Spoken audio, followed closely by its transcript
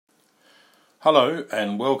Hello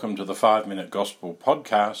and welcome to the 5-Minute Gospel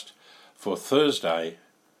podcast for Thursday,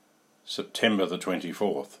 September the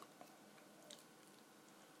 24th.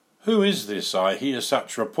 Who is this I hear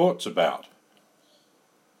such reports about?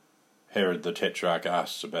 Herod the Tetrarch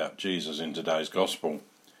asks about Jesus in today's Gospel.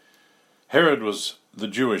 Herod was the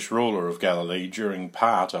Jewish ruler of Galilee during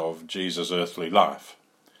part of Jesus' earthly life,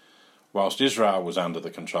 whilst Israel was under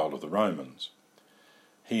the control of the Romans.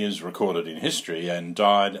 He is recorded in history and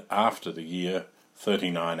died after the year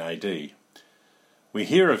 39 AD. We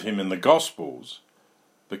hear of him in the Gospels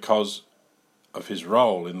because of his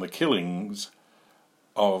role in the killings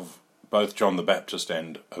of both John the Baptist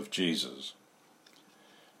and of Jesus.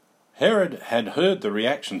 Herod had heard the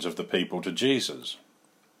reactions of the people to Jesus.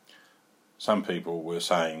 Some people were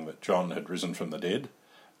saying that John had risen from the dead,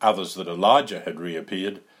 others that Elijah had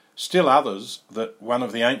reappeared, still others that one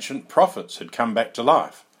of the ancient prophets had come back to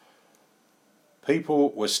life.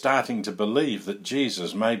 People were starting to believe that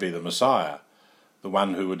Jesus may be the Messiah, the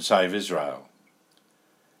one who would save Israel.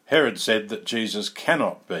 Herod said that Jesus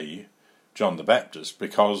cannot be John the Baptist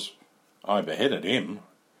because I beheaded him.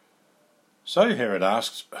 So Herod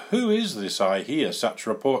asks, who is this I hear such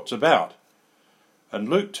reports about? And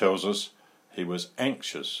Luke tells us he was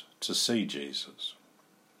anxious to see Jesus.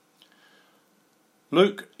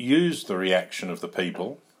 Luke used the reaction of the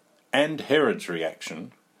people and Herod's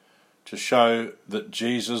reaction to show that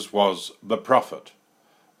Jesus was the prophet,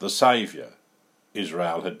 the Saviour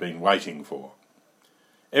Israel had been waiting for.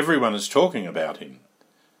 Everyone is talking about him.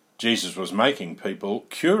 Jesus was making people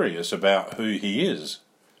curious about who he is.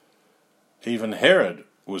 Even Herod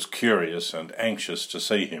was curious and anxious to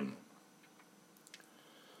see him.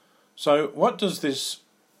 So what does this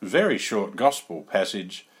very short gospel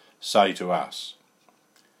passage say to us?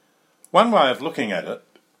 One way of looking at it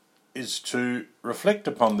is to reflect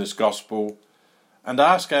upon this gospel and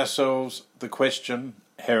ask ourselves the question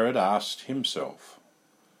Herod asked himself.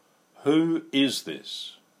 Who is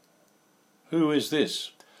this? Who is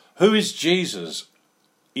this? Who is Jesus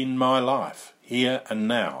in my life, here and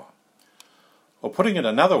now? Or putting it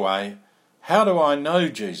another way, how do I know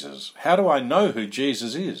Jesus? How do I know who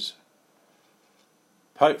Jesus is?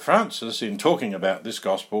 Pope Francis, in talking about this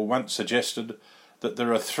gospel, once suggested that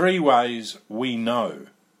there are 3 ways we know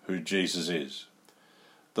who Jesus is.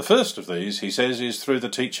 The first of these, he says, is through the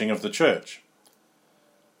teaching of the Church.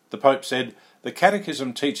 The Pope said, the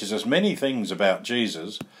Catechism teaches us many things about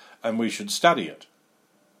Jesus, and we should study it.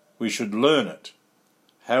 We should learn it.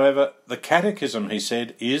 However, the Catechism, he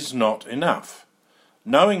said, is not enough.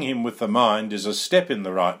 Knowing him with the mind is a step in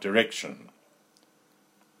the right direction,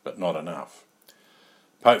 but not enough.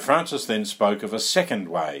 Pope Francis then spoke of a second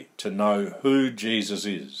way to know who Jesus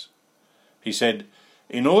is. He said,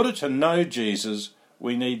 in order to know Jesus,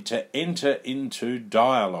 we need to enter into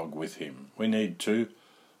dialogue with him. We need to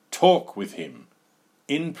talk with him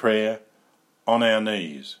in prayer on our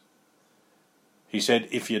knees. He said,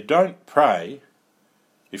 if you don't pray,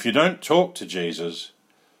 if you don't talk to Jesus,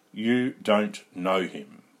 you don't know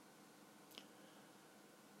him.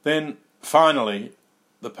 Then, finally,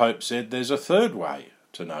 the Pope said there's a third way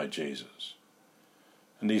to know Jesus.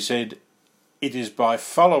 And he said, it is by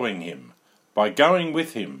following him, by going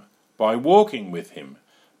with him, by walking with him,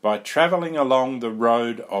 by travelling along the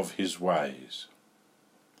road of his ways.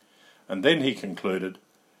 And then he concluded,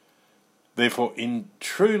 therefore, in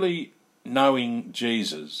truly knowing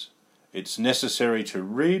Jesus, it's necessary to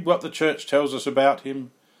read what the Church tells us about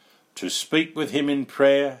him, to speak with him in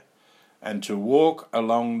prayer, and to walk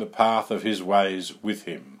along the path of his ways with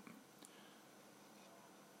him.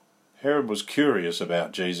 Herod was curious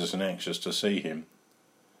about Jesus and anxious to see him.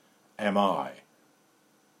 Am I?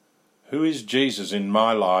 Who is Jesus in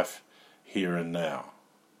my life here and now?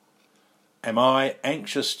 Am I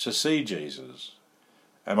anxious to see Jesus?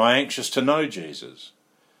 Am I anxious to know Jesus?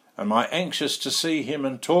 Am I anxious to see him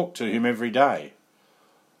and talk to him every day?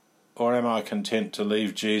 Or am I content to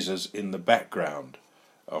leave Jesus in the background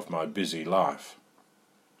of my busy life?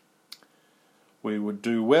 We would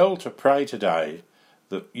do well to pray today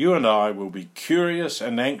that you and I will be curious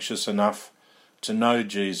and anxious enough to know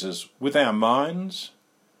Jesus with our minds,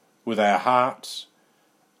 with our hearts,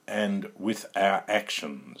 and with our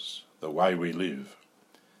actions, the way we live.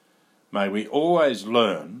 May we always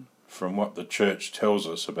learn from what the Church tells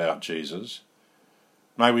us about Jesus.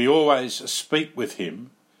 May we always speak with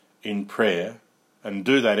him in prayer, and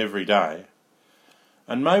do that every day.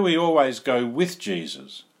 And may we always go with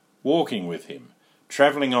Jesus, walking with him,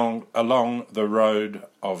 travelling along the road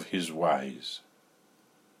of his ways.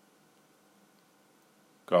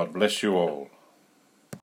 God bless you all.